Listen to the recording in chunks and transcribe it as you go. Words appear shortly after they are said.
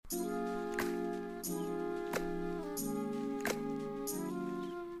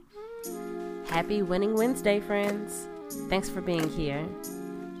Happy Winning Wednesday, friends. Thanks for being here.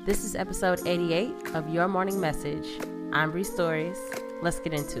 This is episode 88 of Your Morning Message. I'm Bree Stories. Let's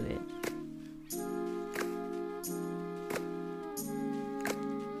get into it.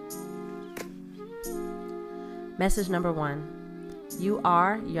 Message number 1. You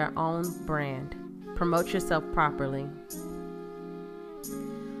are your own brand. Promote yourself properly.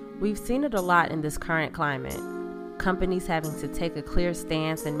 We've seen it a lot in this current climate. Companies having to take a clear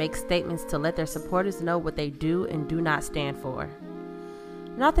stance and make statements to let their supporters know what they do and do not stand for.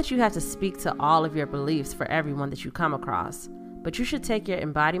 Not that you have to speak to all of your beliefs for everyone that you come across, but you should take your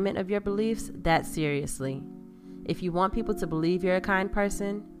embodiment of your beliefs that seriously. If you want people to believe you're a kind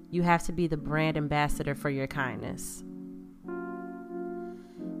person, you have to be the brand ambassador for your kindness.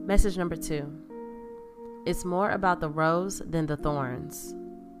 Message number 2. It's more about the rose than the thorns.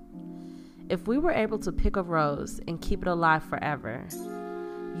 If we were able to pick a rose and keep it alive forever,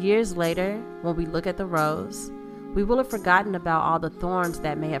 years later, when we look at the rose, we will have forgotten about all the thorns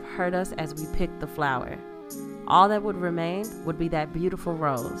that may have hurt us as we picked the flower. All that would remain would be that beautiful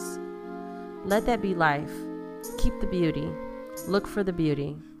rose. Let that be life. Keep the beauty. Look for the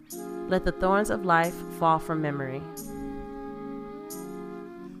beauty. Let the thorns of life fall from memory.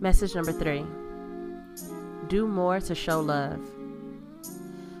 Message number 3. Do more to show love.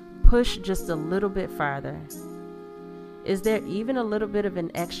 Push just a little bit farther. Is there even a little bit of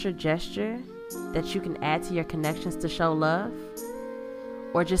an extra gesture that you can add to your connections to show love?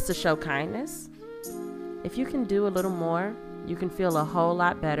 Or just to show kindness? If you can do a little more, you can feel a whole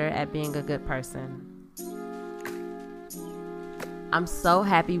lot better at being a good person. I'm so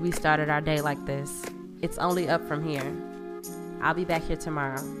happy we started our day like this. It's only up from here. I'll be back here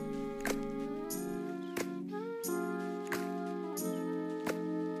tomorrow.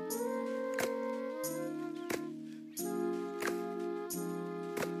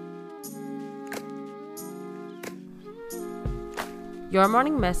 Your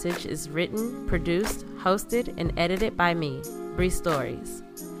Morning Message is written, produced, hosted, and edited by me, Bree Stories.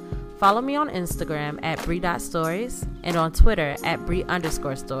 Follow me on Instagram at Bree.stories and on Twitter at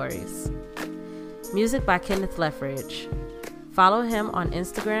Bree_stories. Music by Kenneth Leffridge. Follow him on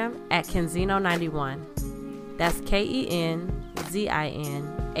Instagram at Kenzino91. That's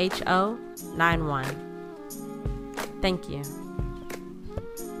KENZINHO91. Thank you.